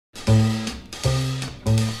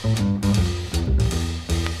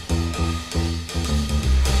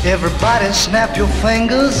Everybody snap your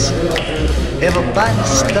fingers, everybody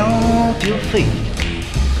stomp your feet,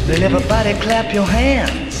 then everybody clap your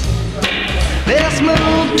hands. Let's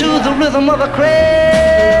move to the rhythm of a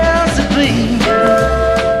crazy beat.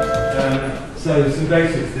 So some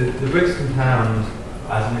basics, the Brixton Pound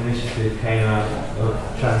as an initiative came out of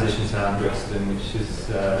Transition Town Brixton, which is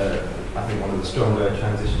I think one of the stronger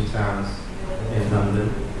transition towns in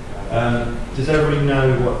London. Does everybody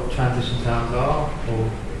know what transition towns are? Or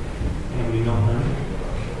anybody not know?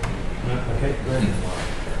 No? Okay, great.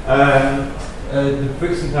 The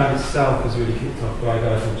Brixton Pound itself was really kicked off by a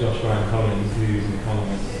guy called Josh Ryan Collins, who's an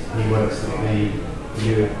economist. He works at the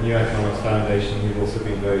New Economics Foundation, who've also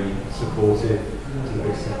been very supportive to the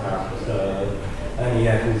Brixton Pound.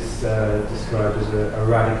 NEF is described as a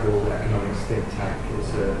radical economics think tank.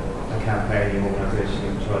 It's a campaigning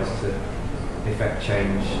organisation that tries to effect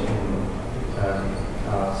change in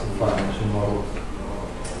our sort of financial model.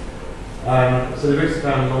 So the Brixton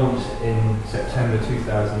Pound launched in September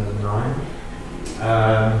 2009.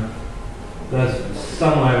 There's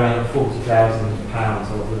somewhere around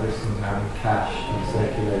 £40,000 of the Brixton Pound cash in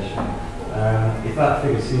circulation. If that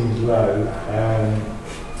figure seems low,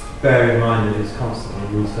 bear in mind that it's constantly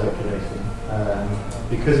recirculating.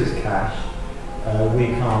 Because it's cash, we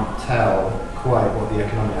can't tell quite what the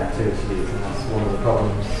economic activity is, and that's one of the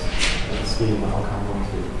problems of the scheme that I'll come on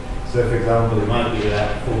to. So for example, it might be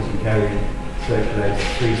that 40k circulates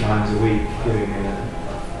 3 times a week, giving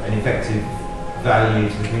an effective value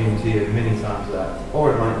to the community of many times that,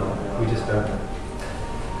 or it might not, we just don't know.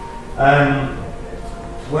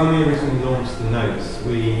 When we originally launched the notes,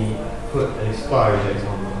 we put an expiry date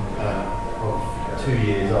on them of 2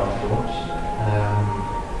 years after launch,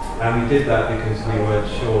 and we did that because we weren't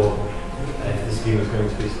sure if the scheme was going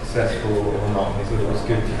to be successful or not. We thought it was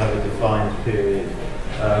good to have a defined period.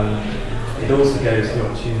 It also gave us the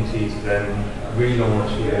opportunity to then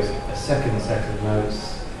relaunch with a second set of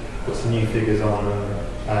notes, put some new figures on them,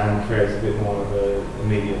 and create a bit more of a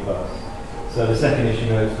media buzz. So the second issue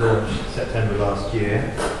notes launched September last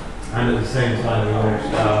year, and at the same time we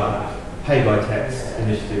launched our Pay by Text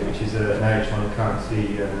initiative, which is an electronic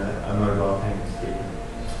currency and a mobile payment scheme.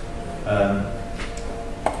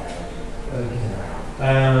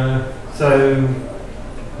 So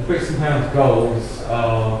the Brixton Pound's goals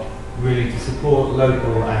are really to support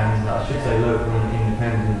local and, I should say, local and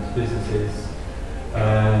independent businesses,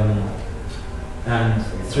 and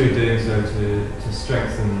through doing so to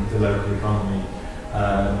strengthen the local economy.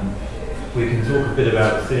 We can talk a bit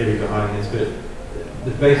about the theory behind this, but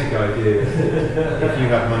the basic idea is that if you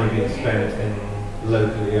have money being spent in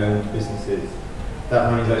locally owned businesses, that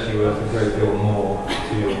money is actually worth a great deal more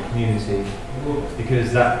to your community,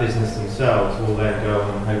 because that business themselves will then go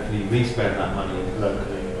on and hopefully re-spend that money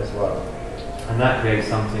locally as well. And that creates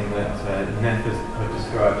something that NEF has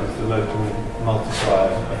described as the local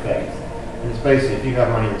multiplier effect. And it's basically, if you have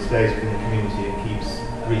money that stays within the community and keeps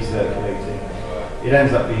recirculating, it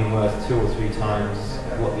ends up being worth 2 or 3 times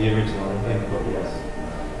what the original input was.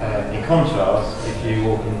 In contrast, if you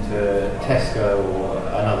walk into Tesco or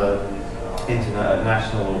another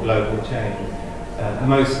national or global chain,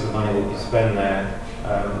 most of the money that you spend there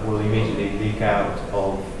will immediately leak out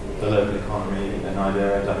of the local economy and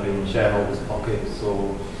either end up in shareholders' pockets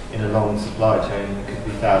or in a long supply chain that could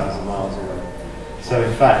be thousands of miles away. So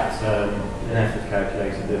in fact, NEF have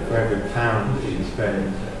calculated that for every pound that you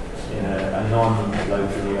spend in a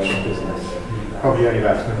non-locally owned business, probably only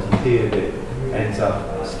about 20p of it ends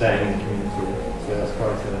up staying in the community. So that's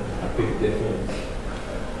quite a big difference.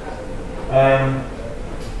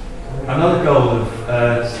 Another goal of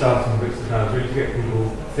starting Brixton Pound is really to get people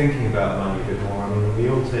thinking about money a bit more. I mean, we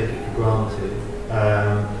all take it for granted.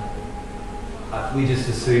 We just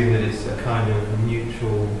assume that it's a kind of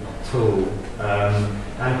neutral tool,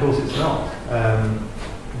 and of course it's not.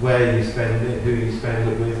 Where you spend it, who you spend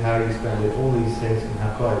it with, how you spend it, all these things can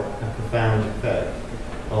have quite a profound effect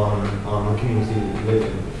on the community that you live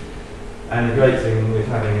in. And the great thing with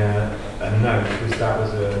having a note was that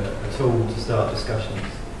was a tool to start discussions.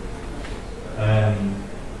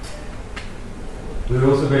 We were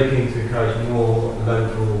also very keen to encourage more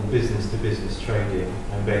local business-to-business trading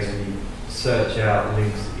and basically search out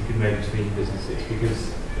links that you could make between businesses,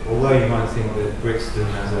 because although you might think that Brixton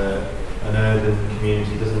as an urban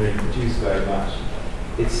community doesn't really produce very much,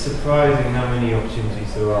 it's surprising how many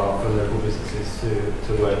opportunities there are for local businesses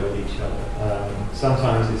to work with each other.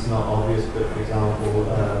 Sometimes it's not obvious, but for example,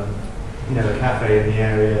 a cafe in the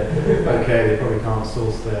area, okay, they probably can't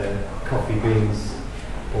source their coffee beans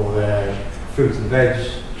or their fruit and veg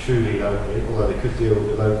truly locally, although they could deal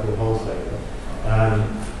with a local wholesaler.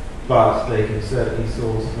 but they can certainly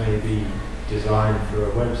source maybe design for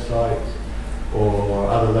a website or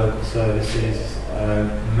other local services.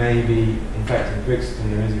 Maybe, in fact, in Brixton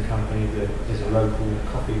there is a company that is a local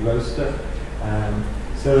coffee roaster.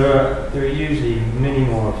 So there are usually many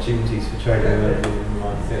more opportunities for trading locally than you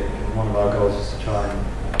might think. And one of our goals is to try and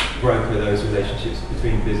broker those relationships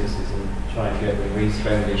between businesses and try and get them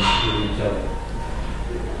re-spending with each other.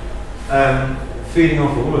 Feeding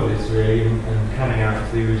off all of this really and coming out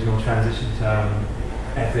of the original transition term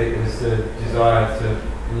ethic was the desire to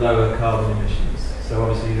lower carbon emissions. So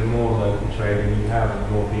obviously the more local trading you have and the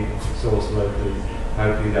more people can source locally,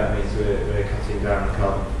 hopefully that means we're cutting down the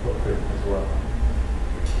carbon footprint as well.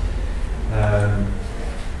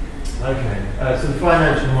 So the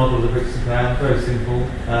financial model of the Brixton Pound, very simple.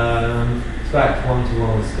 It's backed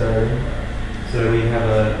 1-to-1 with sterling. So we have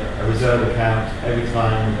a reserve account every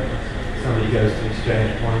time somebody goes to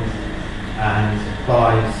exchange point and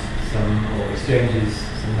buys some or exchanges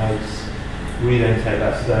some notes. We then take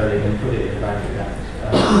that sterling and put it in the bank account.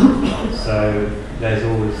 So there's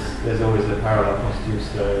always a parallel quantity of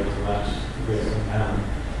sterling to match the Brixton Pound.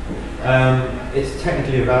 It's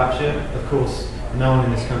technically a voucher. Of course, no one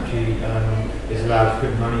in this country is allowed to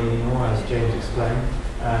print money anymore, as James explained.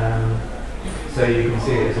 So you can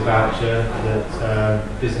see it as a voucher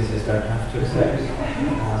that businesses don't have to accept.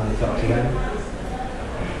 It's up to them.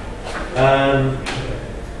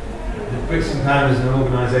 The Brixton Pound is an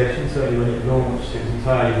organisation, certainly when it launched it was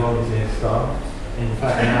entirely volunteer staff. In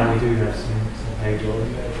fact now we do have some paid roles.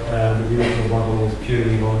 The original model was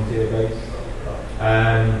purely volunteer based.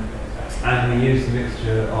 And we used a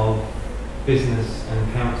mixture of business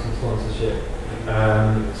and council sponsorship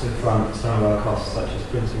to fund some of our costs, such as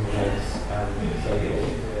printing notes and so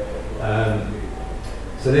forth.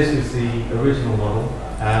 So this was the original model,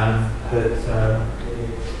 but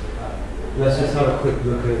let's just have a quick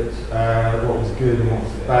look at what was good and what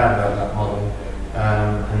was bad about that model,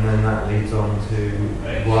 and then that leads on to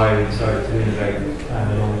why we decided to innovate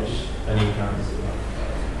and launch a new currency.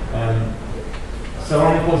 So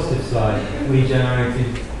on the positive side, we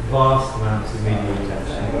generated vast amounts of media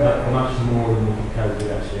attention, much more than we could cope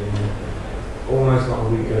with actually. Almost not a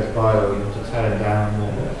week goes by where we have to turn down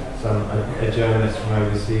a journalist from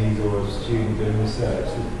overseas or a student doing research.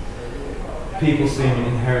 People seem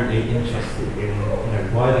inherently interested in,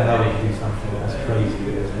 why the hell do you do something that's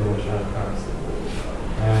crazy as launch our currency?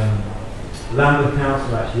 Lambeth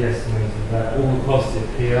Council actually estimated that all the positive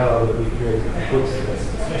PR that we created for Brixton,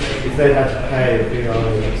 if they had to pay a PR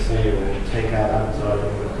agency or take out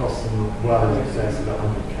advertising, it would cost them well in excess of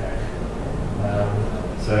 100k.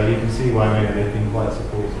 So you can see why maybe they've been quite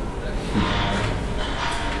supportive.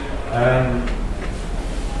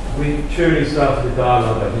 We truly started a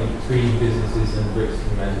dialogue, I think, between businesses and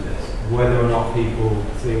Brixton residents. Whether or not people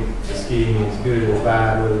think the scheme is good or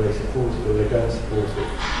bad, whether they support it or they don't support it,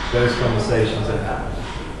 those conversations have happened,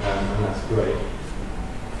 and that's great.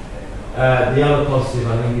 The other positive,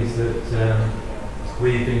 I think, is that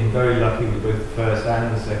we've been very lucky with both the first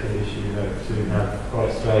and the second issue to have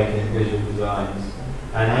quite striking visual designs.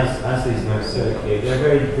 And as these notes circulate, they're a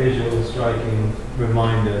very visual, striking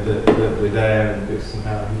reminder that we're there and Brixton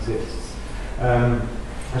Pound exists.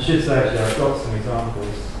 I should say actually I've got some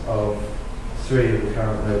examples of 3 of the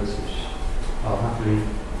current notes which I'll happily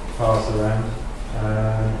pass around.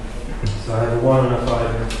 So I have a 1 and a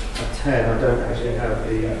 5 and a 10. I don't actually have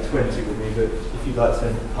the 20 with me, but if you'd like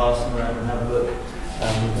to pass them around and have a look.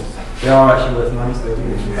 They are actually worth money, so they do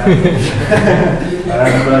get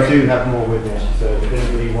back. But I do have more with me actually, so if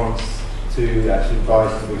anybody wants to actually buy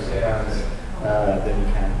some Brixton Pounds, then you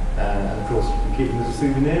can. And of course you can keep them as a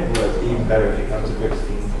souvenir, or it's even better if you come to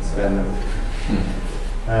Brixton and spend them.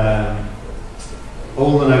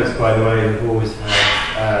 All the notes, by the way, have always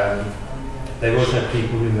had, they've also had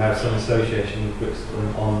people who have some association with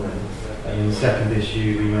Brixton on them. In the second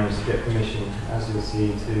issue, we managed to get permission, as you'll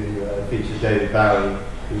see, to feature David Bowie,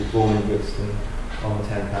 who was born in Brixton, on the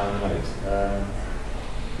 £10 note.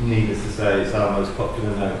 Needless to say, it's our most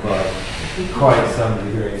popular note by quite some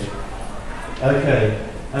degree. Okay,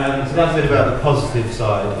 so that's it about the positive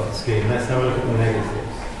side of the scheme. Let's have a look at the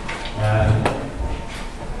negatives.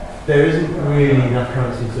 There isn't really enough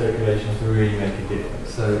currency circulation to really make a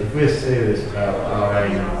difference. So if we're serious about our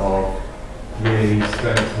aim of really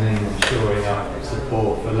strengthening and shoring up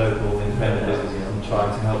support for local independent businesses and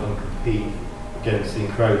trying to help them compete against the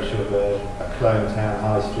encroach of a clone town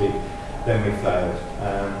high street, then we failed.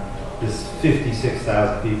 There's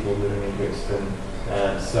 56,000 people living in Brixton,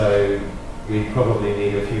 so we probably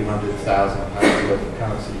need a few £100,000 worth of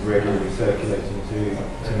currency regularly circulating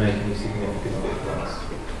to make any significant difference.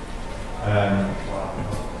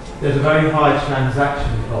 there's a very high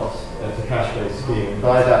transaction cost to cash-based scheme. And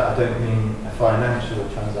by that I don't mean a financial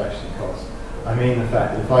transaction cost. I mean the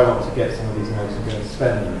fact that if I want to get some of these notes and go and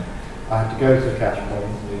spend them, I have to go to a cash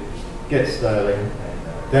point, get sterling,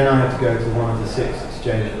 then I have to go to one of the 6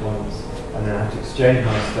 exchange points, and then I have to exchange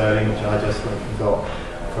my sterling, which I just went and got,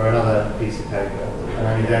 for another piece of paper, and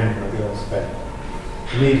only then can I go and spend.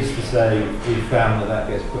 Needless to say, we found that that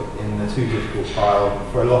gets put in the too difficult pile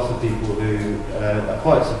for a lot of people who are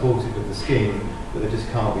quite supportive of the scheme, but they just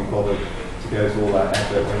can't be bothered to go to all that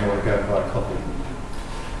effort when you want to go and buy a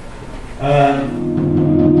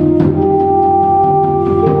copy.